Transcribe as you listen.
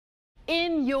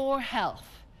in your health.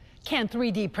 Can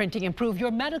 3D printing improve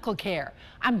your medical care?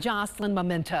 I'm Jocelyn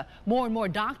Mamenta. More and more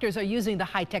doctors are using the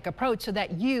high-tech approach so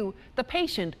that you, the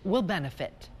patient, will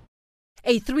benefit.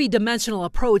 A three-dimensional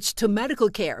approach to medical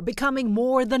care becoming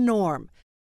more the norm.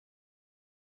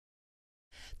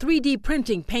 3D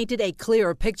printing painted a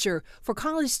clearer picture for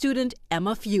college student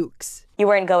Emma Fuchs. You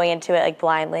weren't going into it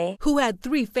blindly. Who had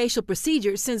 3 facial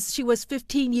procedures since she was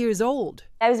 15 years old.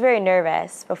 I was very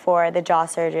nervous before the jaw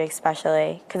surgery,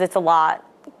 especially because it's a lot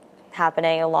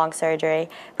happening, a long surgery.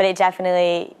 But it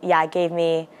definitely, gave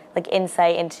me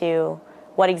insight into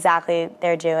what exactly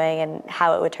they're doing and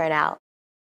how it would turn out.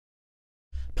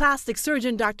 Plastic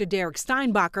surgeon Dr.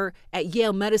 Steinbacher at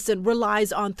Yale Medicine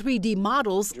relies on 3D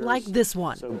models like this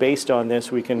one. So based on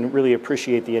this, we can really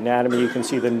appreciate the anatomy. You can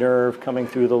see the nerve coming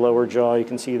through the lower jaw. You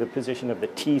can see the position of the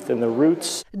teeth and the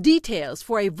roots. Details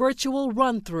for a virtual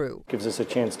run-through. Gives us a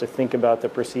chance to think about the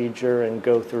procedure and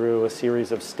go through a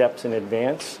series of steps in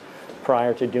advance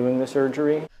prior to doing the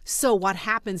surgery. So what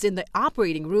happens in the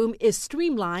operating room is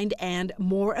streamlined and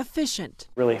more efficient.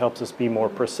 Really helps us be more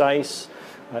precise.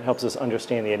 It helps us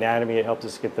understand the anatomy. It helps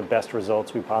us get the best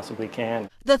results we possibly can.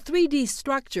 The 3D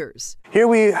structures. Here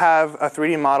we have a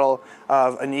 3D model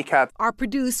of a kneecap. Are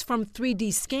produced from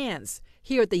 3D scans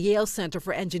here at the Yale Center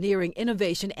for Engineering,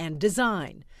 Innovation and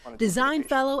Design. Design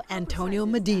fellow Antonio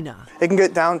Medina. It can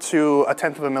get down to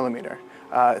 1/10 of a millimeter,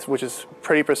 which is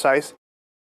pretty precise.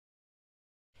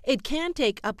 It can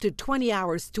take up to 20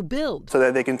 hours to build. So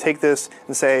that they can take this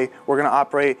and say, we're going to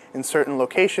operate in certain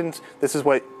locations. This is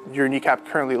what your kneecap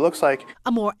currently looks like.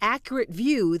 A more accurate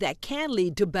view that can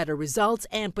lead to better results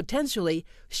and potentially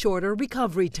shorter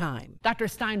recovery time. Dr.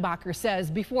 Steinbacher says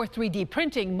before 3D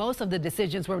printing, most of the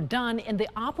decisions were done in the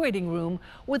operating room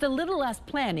with a little less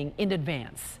planning in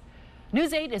advance.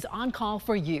 News 8 is on call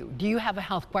for you. Do you have a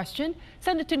health question?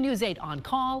 Send it to News 8 on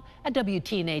call at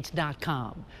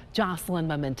WTNH.com. Jocelyn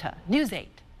Mamenta, News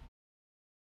 8.